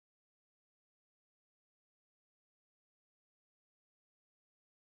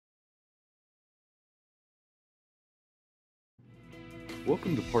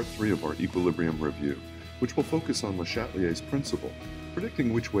Welcome to part 3 of our equilibrium review, which will focus on Le Chatelier's principle,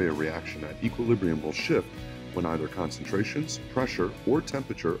 predicting which way a reaction at equilibrium will shift when either concentrations, pressure, or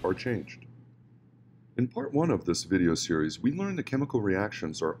temperature are changed. In part 1 of this video series, we learned that chemical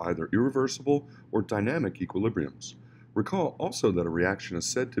reactions are either irreversible or dynamic equilibriums. Recall also that a reaction is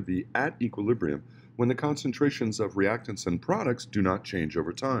said to be at equilibrium when the concentrations of reactants and products do not change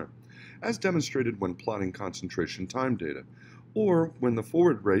over time, as demonstrated when plotting concentration time data, or when the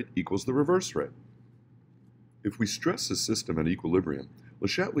forward rate equals the reverse rate. If we stress a system at equilibrium, Le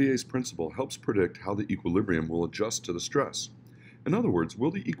Chatelier's principle helps predict how the equilibrium will adjust to the stress. In other words,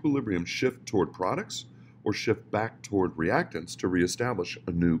 will the equilibrium shift toward products or shift back toward reactants to reestablish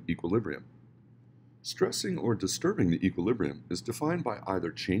a new equilibrium? Stressing or disturbing the equilibrium is defined by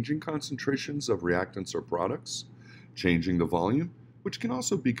either changing concentrations of reactants or products, changing the volume, which can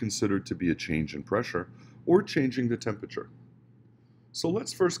also be considered to be a change in pressure, or changing the temperature. So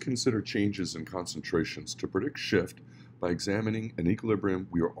let's first consider changes in concentrations to predict shift by examining an equilibrium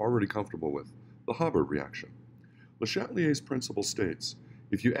we are already comfortable with, the Haber reaction. Le Chatelier's principle states,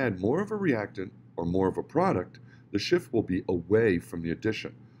 if you add more of a reactant or more of a product, the shift will be away from the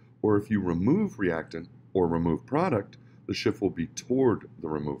addition, or if you remove reactant or remove product, the shift will be toward the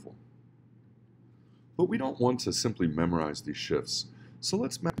removal. But we don't want to simply memorize these shifts, so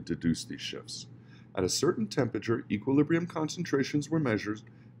let's deduce these shifts. At a certain temperature, equilibrium concentrations were measured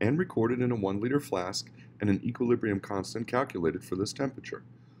and recorded in a 1-liter flask and an equilibrium constant calculated for this temperature.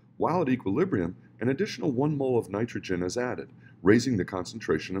 While at equilibrium, an additional 1 mole of nitrogen is added, raising the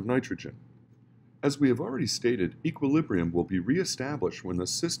concentration of nitrogen. As we have already stated, equilibrium will be reestablished when the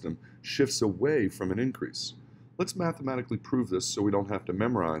system shifts away from an increase. Let's mathematically prove this so we don't have to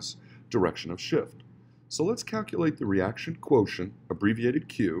memorize direction of shift. So let's calculate the reaction quotient, abbreviated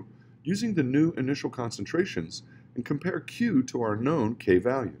Q, using the new initial concentrations and compare Q to our known K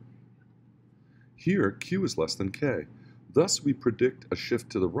value. Here, Q is less than K. Thus, we predict a shift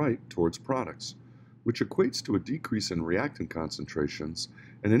to the right towards products, which equates to a decrease in reactant concentrations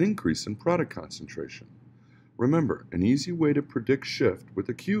and an increase in product concentration. Remember, an easy way to predict shift with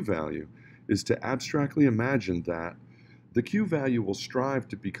a Q value is to abstractly imagine that the Q value will strive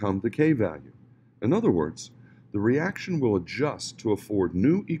to become the K value. In other words, the reaction will adjust to afford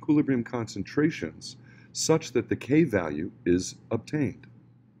new equilibrium concentrations such that the K value is obtained.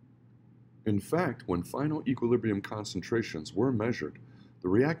 In fact, when final equilibrium concentrations were measured, the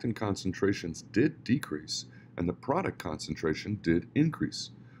reactant concentrations did decrease and the product concentration did increase,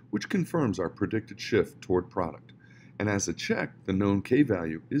 which confirms our predicted shift toward product. And as a check, the known K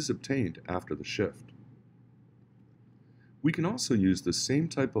value is obtained after the shift. We can also use the same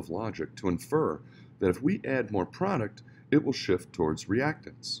type of logic to infer that if we add more product, it will shift towards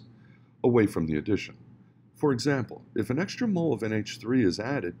reactants, away from the addition. For example, if an extra mole of NH3 is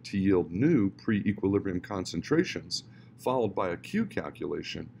added to yield new pre-equilibrium concentrations, followed by a Q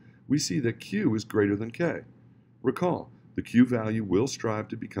calculation, we see that Q is greater than K. Recall, the Q value will strive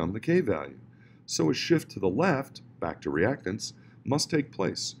to become the K value, so a shift to the left, back to reactants, must take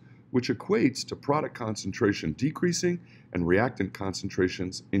place, which equates to product concentration decreasing and reactant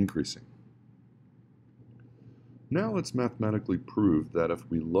concentrations increasing. Now let's mathematically prove that if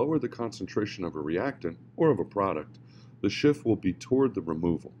we lower the concentration of a reactant or of a product, the shift will be toward the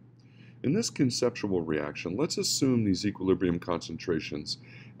removal. In this conceptual reaction, let's assume these equilibrium concentrations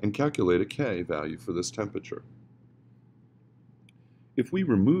and calculate a K value for this temperature. If we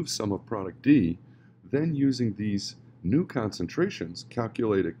remove some of product D, then using these new concentrations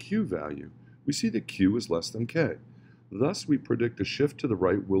calculate a Q value, we see that Q is less than K. Thus, we predict a shift to the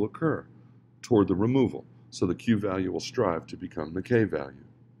right will occur, toward the removal, so the Q value will strive to become the K value.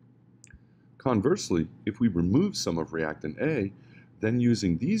 Conversely, if we remove some of reactant A, then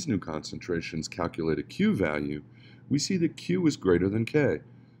using these new concentrations calculate a Q value, we see that Q is greater than K.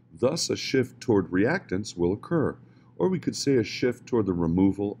 Thus, a shift toward reactants will occur, or we could say a shift toward the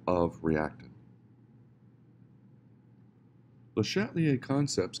removal of reactant. Le Chatelier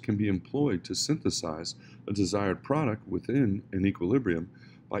concepts can be employed to synthesize a desired product within an equilibrium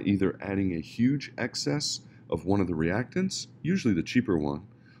by either adding a huge excess of one of the reactants, usually the cheaper one,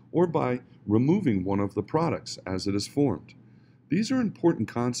 or by removing one of the products as it is formed. These are important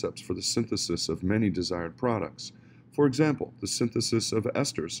concepts for the synthesis of many desired products. For example, the synthesis of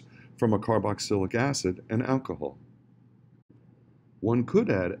esters from a carboxylic acid and alcohol. One could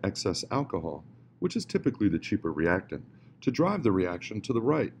add excess alcohol, which is typically the cheaper reactant, to drive the reaction to the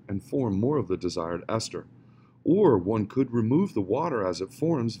right and form more of the desired ester. Or one could remove the water as it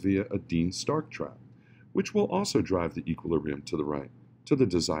forms via a Dean-Stark trap, which will also drive the equilibrium to the right, to the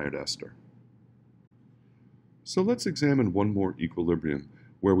desired ester. So let's examine one more equilibrium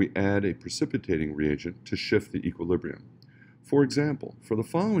where we add a precipitating reagent to shift the equilibrium. For example, for the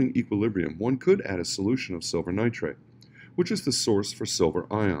following equilibrium, one could add a solution of silver nitrate, which is the source for silver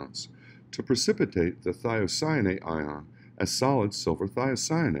ions, to precipitate the thiocyanate ion as solid silver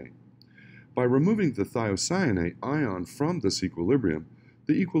thiocyanate. By removing the thiocyanate ion from this equilibrium,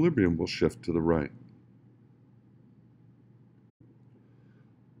 the equilibrium will shift to the right.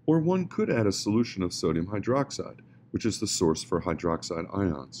 Or one could add a solution of sodium hydroxide, which is the source for hydroxide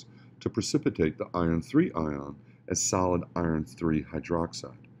ions, to precipitate the iron 3 ion as solid iron 3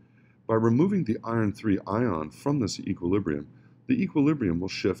 hydroxide. By removing the iron 3 ion from this equilibrium, the equilibrium will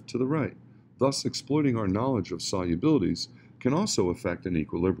shift to the right. Thus, exploiting our knowledge of solubilities can also affect an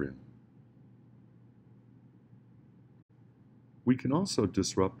equilibrium. We can also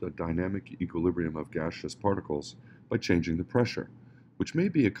disrupt the dynamic equilibrium of gaseous particles by changing the pressure, which may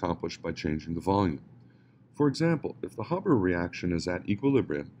be accomplished by changing the volume. For example, if the Haber reaction is at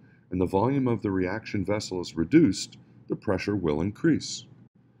equilibrium and the volume of the reaction vessel is reduced, the pressure will increase.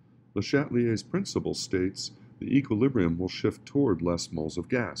 Le Chatelier's principle states the equilibrium will shift toward less moles of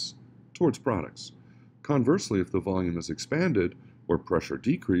gas, towards products. Conversely, if the volume is expanded or pressure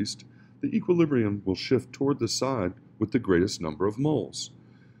decreased, the equilibrium will shift toward the side with the greatest number of moles.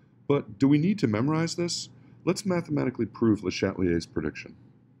 But do we need to memorize this? Let's mathematically prove Le Chatelier's prediction.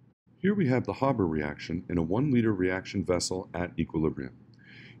 Here we have the Haber reaction in a 1 liter reaction vessel at equilibrium.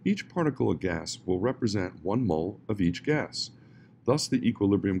 Each particle of gas will represent 1 mole of each gas. Thus, the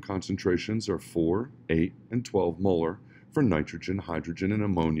equilibrium concentrations are 4, 8, and 12 molar for nitrogen, hydrogen, and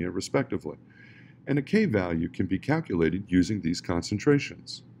ammonia, respectively, and a K value can be calculated using these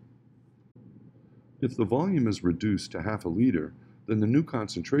concentrations. If the volume is reduced to half a liter, then the new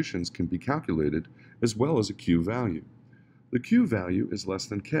concentrations can be calculated as well as a Q value. The Q value is less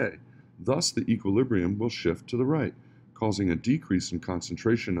than K, thus the equilibrium will shift to the right, causing a decrease in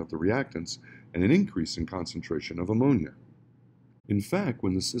concentration of the reactants and an increase in concentration of ammonia. In fact,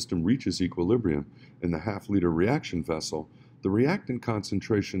 when the system reaches equilibrium in the half-liter reaction vessel, the reactant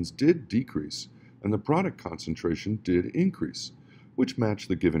concentrations did decrease and the product concentration did increase, which matched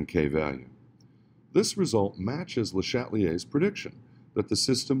the given K value. This result matches Le Chatelier's prediction that the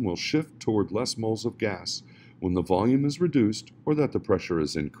system will shift toward less moles of gas when the volume is reduced or that the pressure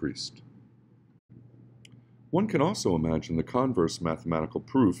is increased. One can also imagine the converse mathematical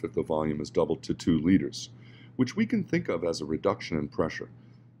proof if the volume is doubled to 2 liters, which we can think of as a reduction in pressure,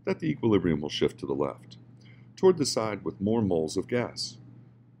 that the equilibrium will shift to the left, toward the side with more moles of gas.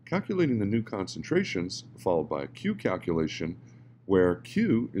 Calculating the new concentrations, followed by a Q calculation, where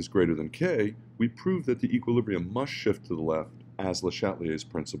Q is greater than K, we prove that the equilibrium must shift to the left, as Le Chatelier's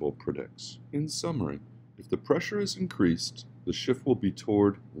principle predicts. In summary, if the pressure is increased, the shift will be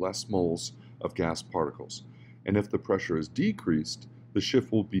toward less moles of gas particles, and if the pressure is decreased, the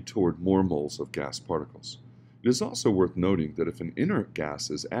shift will be toward more moles of gas particles. It is also worth noting that if an inert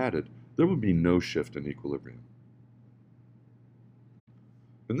gas is added, there will be no shift in equilibrium.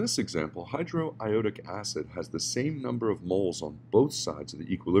 In this example, hydroiodic acid has the same number of moles on both sides of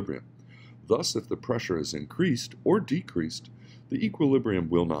the equilibrium. Thus, if the pressure is increased or decreased, the equilibrium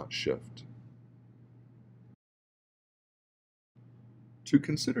will not shift. To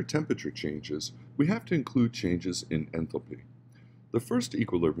consider temperature changes, we have to include changes in enthalpy. The first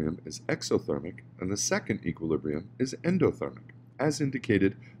equilibrium is exothermic and the second equilibrium is endothermic, as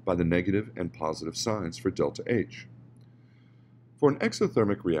indicated by the negative and positive signs for delta H. For an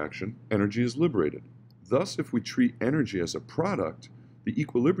exothermic reaction, energy is liberated. Thus, if we treat energy as a product, the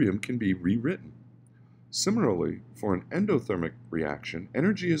equilibrium can be rewritten. Similarly, for an endothermic reaction,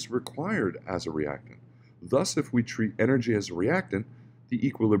 energy is required as a reactant. Thus, if we treat energy as a reactant, the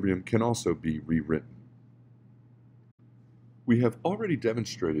equilibrium can also be rewritten. We have already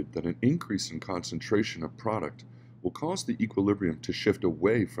demonstrated that an increase in concentration of product will cause the equilibrium to shift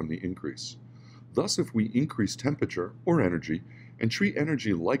away from the increase. Thus, if we increase temperature or energy and treat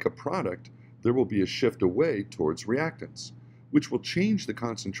energy like a product, there will be a shift away towards reactants, which will change the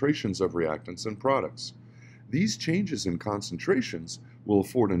concentrations of reactants and products. These changes in concentrations will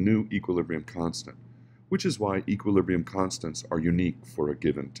afford a new equilibrium constant, which is why equilibrium constants are unique for a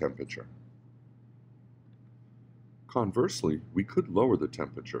given temperature. Conversely, we could lower the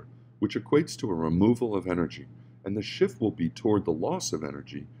temperature, which equates to a removal of energy, and the shift will be toward the loss of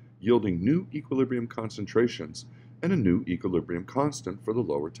energy, yielding new equilibrium concentrations and a new equilibrium constant for the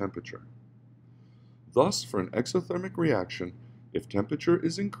lower temperature. Thus, for an exothermic reaction, if temperature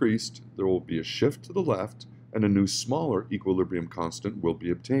is increased, there will be a shift to the left and a new smaller equilibrium constant will be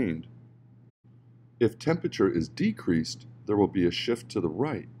obtained. If temperature is decreased, there will be a shift to the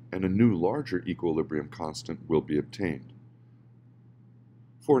right and a new larger equilibrium constant will be obtained.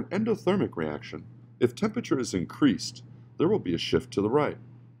 For an endothermic reaction, if temperature is increased, there will be a shift to the right,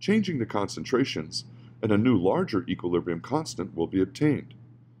 changing the concentrations, and a new larger equilibrium constant will be obtained.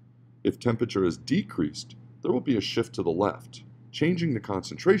 If temperature is decreased, there will be a shift to the left, changing the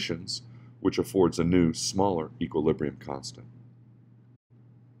concentrations, which affords a new, smaller equilibrium constant.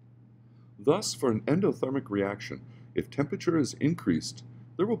 Thus, for an endothermic reaction, if temperature is increased,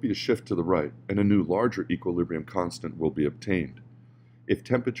 there will be a shift to the right, and a new larger equilibrium constant will be obtained. If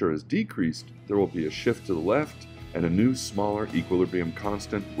temperature is decreased, there will be a shift to the left, and a new, smaller equilibrium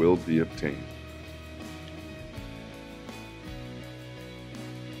constant will be obtained.